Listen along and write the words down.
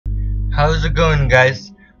How's it going,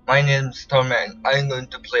 guys? My name is Storm and I'm going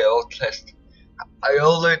to play Outlast. I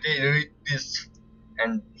already read this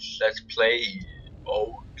and let's play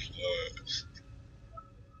Outlast.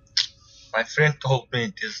 My friend told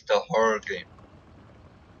me this is the horror game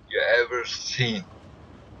you ever seen.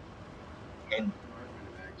 And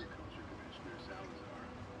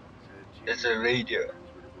there's a radio.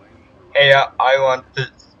 Hey, I want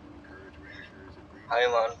to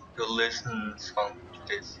listen song to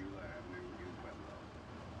this.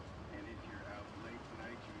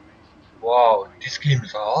 Wow, this game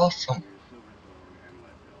is awesome.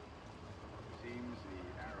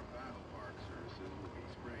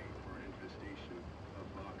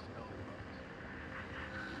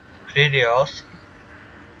 Pretty awesome.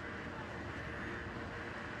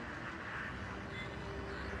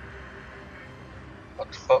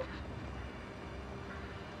 What the fuck?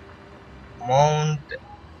 Mount,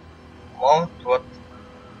 Mount what?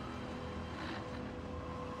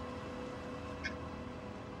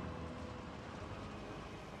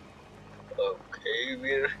 Okay,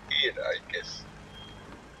 we're here, I guess.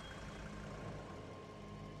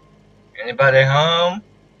 Anybody home?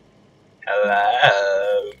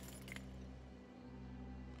 Hello?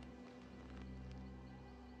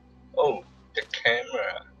 Oh, the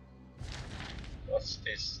camera. What's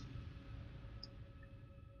this?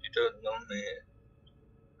 You don't know me.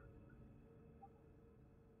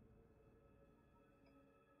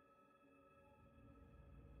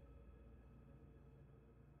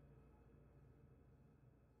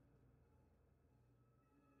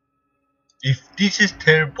 If this is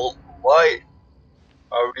terrible, why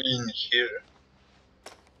are we in here?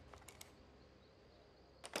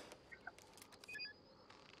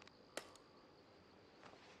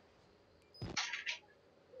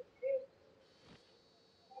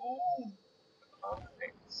 Oh,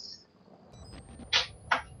 nice.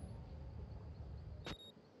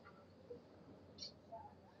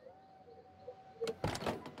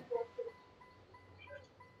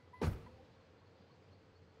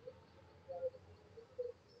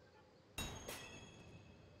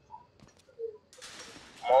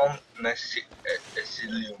 Mount Messi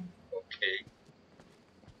Asylum. Okay.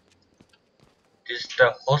 This is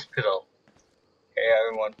the hospital. Hey, I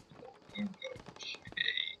want to go in. Okay.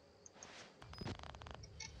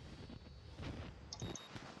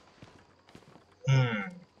 Hmm.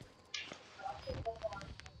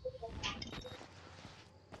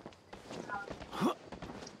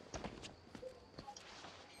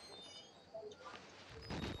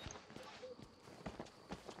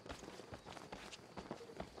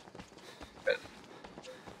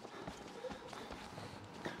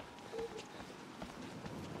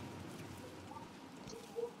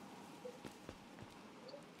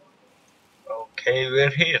 Well, okay, we're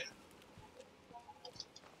here.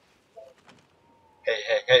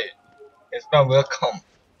 Hey. It's not welcome.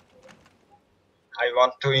 I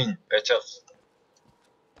want to in, bitches.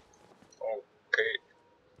 Okay.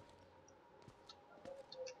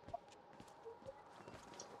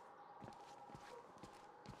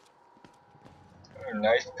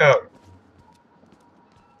 Nice car.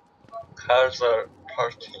 Cars are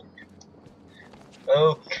parking.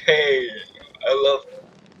 Okay. I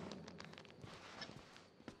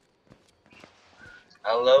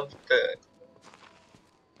love the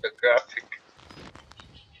graphic.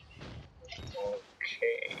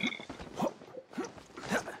 Okay.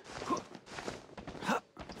 Hop,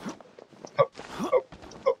 hop,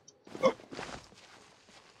 hop, hop.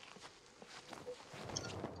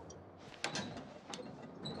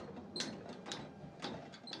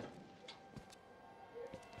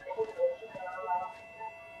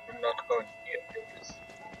 I'm not going here, I guess.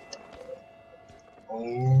 Oh,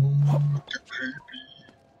 the creepy.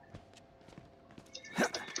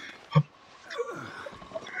 Hop.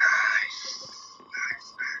 Nice. Nice.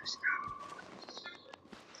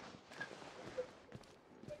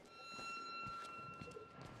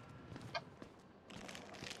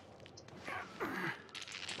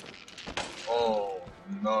 Oh,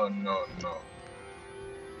 no.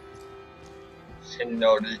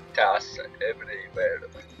 Senoritas everywhere.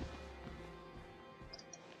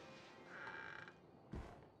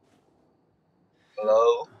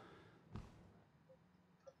 Hello?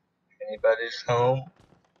 Anybody's home?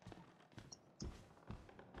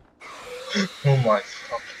 Oh my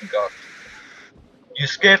fucking god. You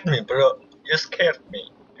scared me, bro. You scared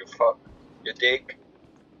me. You fuck. You dick.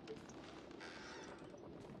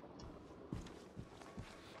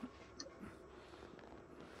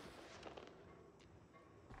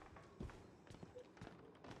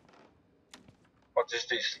 What is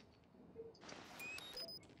this?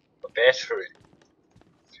 A battery.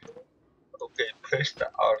 press the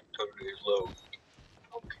R to reload.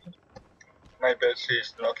 Okay. My battery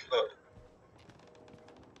is not low.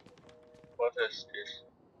 What is this?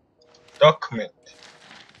 Document.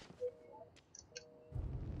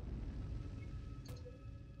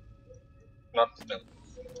 Not no.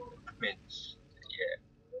 Documents. Yeah.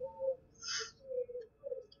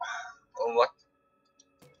 Oh, what?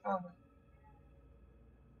 Oh,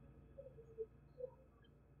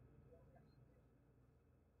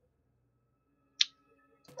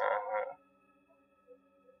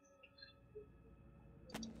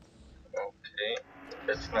 okay.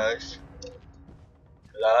 That's nice.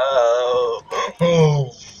 Hello.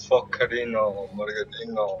 Oh, fuckerino,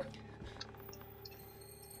 margarino.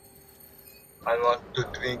 I want to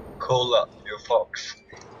drink cola, you fox.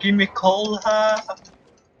 Give me cola.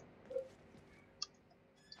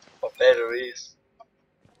 Oh, berries.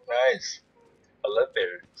 Nice. I love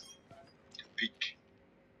berries. Big.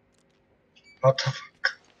 What the fuck?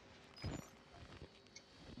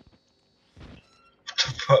 What the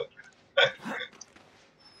fuck?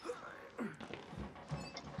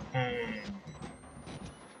 Hmm.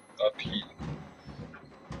 Up here.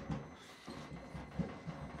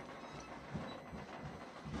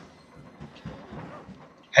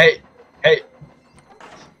 Hey! Hey!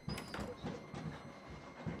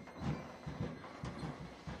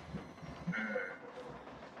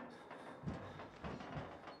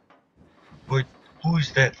 Wait, who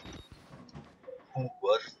is that? Who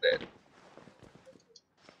was that?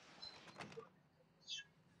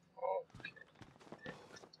 Oh,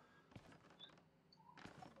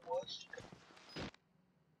 who was that?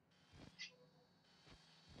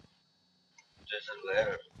 There's a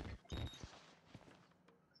letter.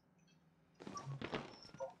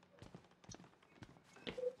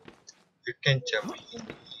 You can jump in.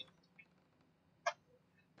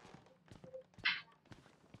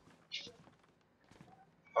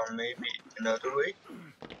 Or maybe another way?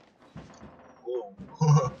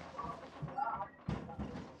 Whoa.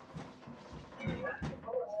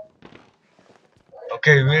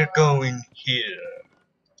 Okay, we're going here.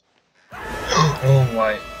 Oh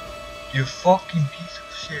my. You fucking piece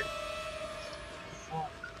of shit.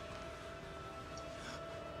 Fuck.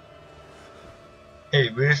 Hey,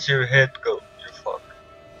 where's your head go? You fuck.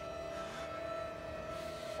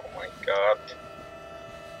 Oh my god.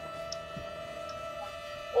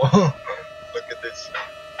 Oh, look at this.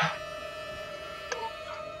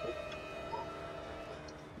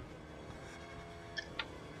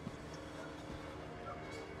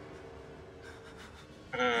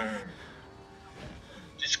 Hmm.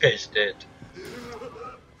 This guy is dead.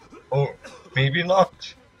 Oh, maybe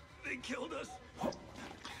not. They killed us.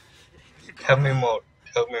 Tell me more.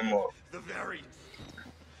 Tell me more. The variants.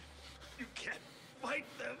 You can't fight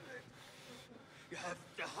them. You have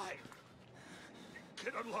to hide.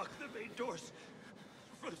 You can unlock the main doors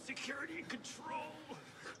from security and control.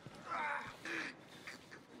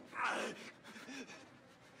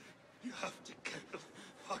 You have to get the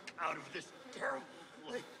fuck out of this terrible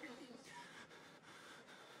place.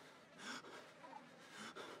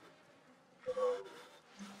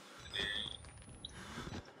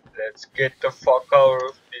 Let's get the fuck out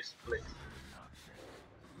of this place.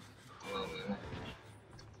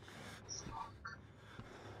 Fuck.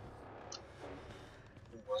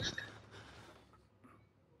 Who was that?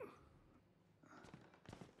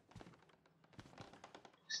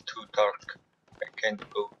 It's too dark. I can't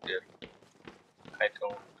go there. I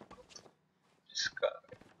don't. This guy.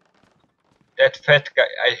 That fat guy.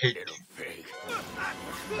 I hate him.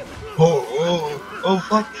 Oh,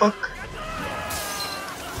 fuck.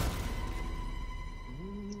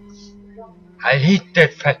 I hate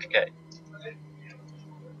that fat guy.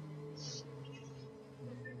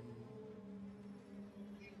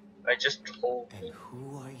 I just told And him.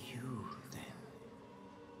 who are you then?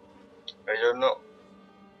 I don't know.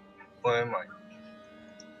 Who am I?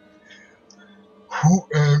 Who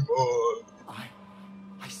am I?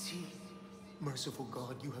 I see. Merciful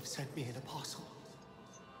God, you have sent me an apostle.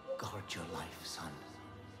 Guard your life, son.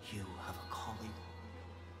 You have a calling.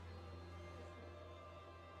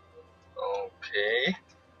 Okay.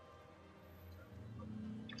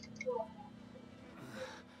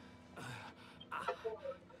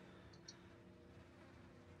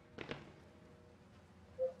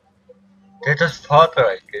 That is father,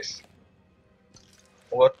 I guess.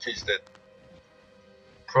 What is that?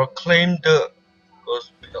 Proclaim the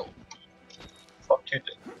gospel. Fuck you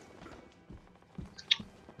then.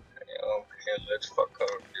 Okay, let's fuck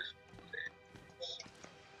out this place.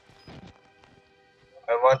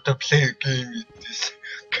 I want to play a game with this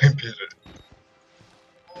computer.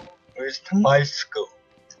 Where's the mice go?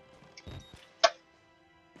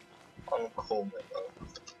 I'm cool, man.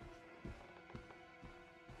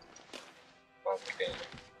 Okay.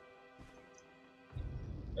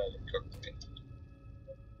 Okay.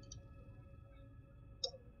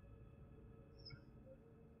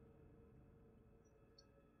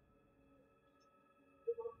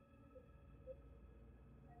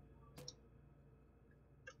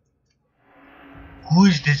 Who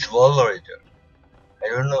is this Valorider? I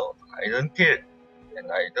don't know. I don't care.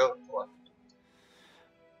 And I don't want.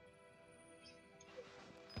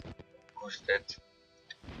 Who's that?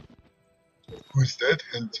 Who's that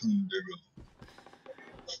handsome devil?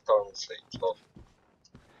 Storm says, oh.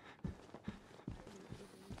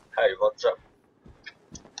 Hi, what's up?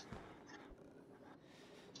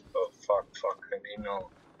 Oh, fuck, I didn't know.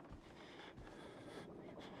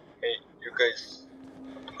 Hey, you guys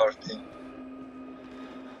party.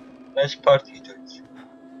 Nice party, dudes.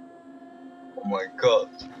 Oh my god.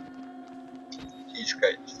 These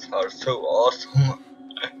guys are so awesome.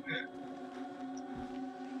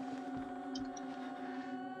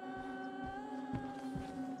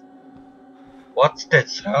 What's that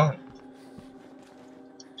sound?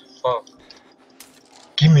 Fuck.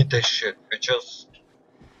 Give me that shit, bitches.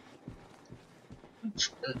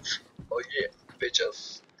 Oh yeah,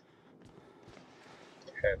 bitches.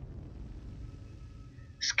 Okay.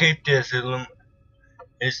 Escape the asylum.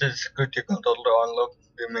 Is the security control to unlock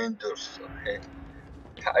the main doors. Okay.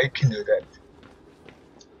 I can do that.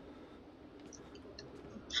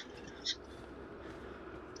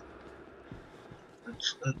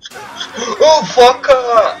 Oh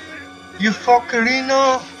fucker! You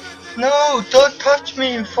fuckerino! No, don't touch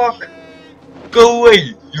me, you fuck! Go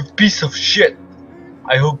away, you piece of shit!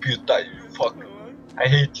 I hope you die, you fuck. I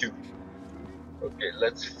hate you. Okay,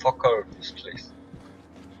 let's fuck out of this place.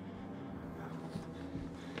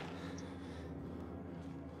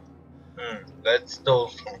 Let's steal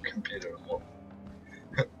some computer.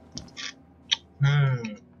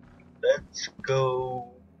 Let's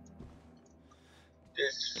go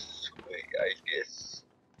this way, I guess.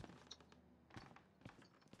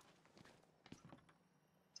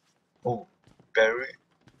 Oh, berry?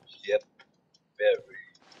 Yep, berry.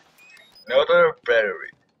 Another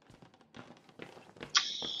berry.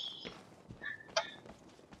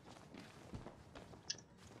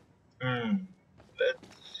 Let's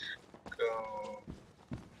go.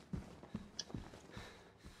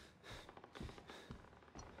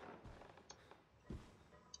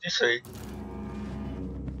 This way.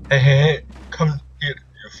 Hey, come here,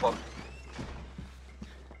 you fuck.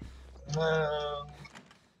 No.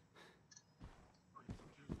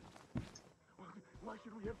 Why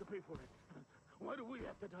should we have to pay for it? Why do we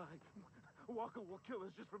have to die? Walker will kill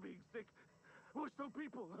us just for being sick. We're still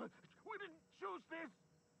people. We didn't choose this.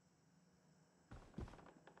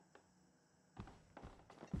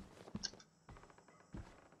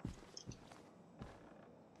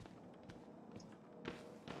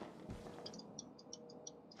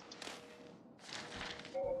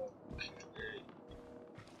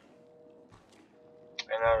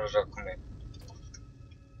 Another document.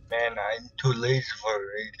 Man, I'm too lazy for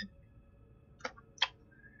reading.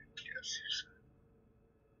 Yes.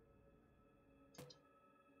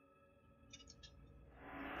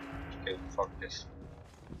 Okay, fuck this.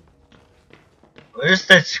 Where's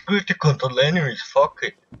that security control enemies? Fuck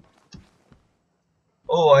it.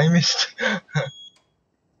 Oh, I missed. Okay.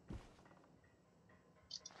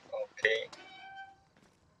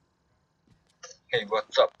 Hey,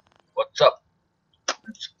 what's up? What's up?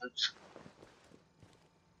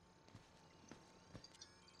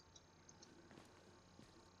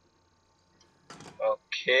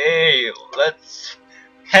 Okay, let's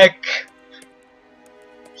hack.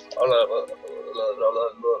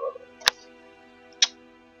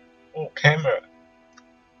 Oh, camera.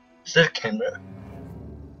 Is that camera?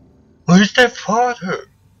 Who's that father?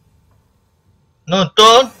 No,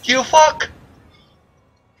 don't you fuck!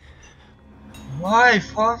 Why,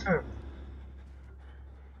 father?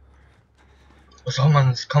 Oh,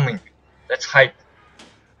 someone's coming. Let's hide.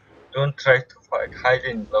 Don't try to fight. Hide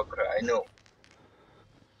in locker. I know.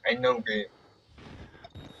 I know game.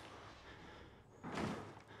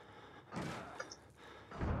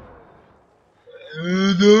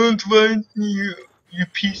 Don't find me, you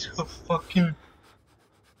piece of fucking.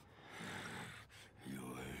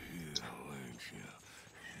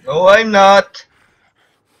 No, I'm not.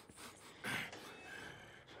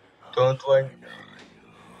 Don't find me.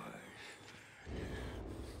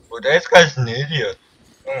 Oh, that guy's an idiot.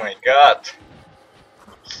 Oh my god.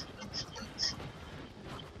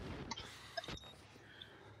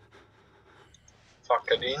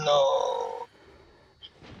 Fuckerino.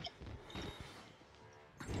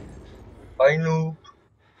 I know.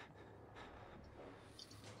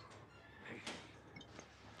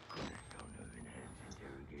 Cornerstone of enhanced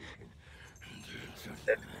interrogation. Search the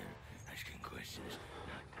That, man, asking questions,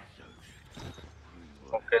 not the subject.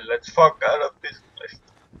 okay, let's fuck out of this place.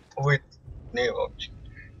 With new object.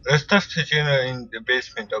 Restart the generator in the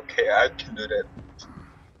basement. Okay, I can do that.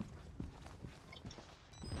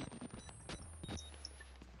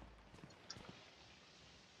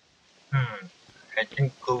 I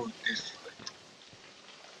can go this way.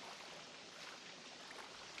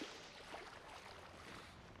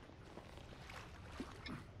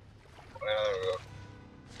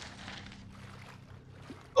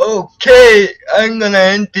 Okay, I'm gonna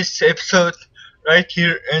end this episode right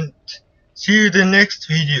here and see you in the next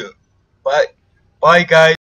video. Bye. Bye guys.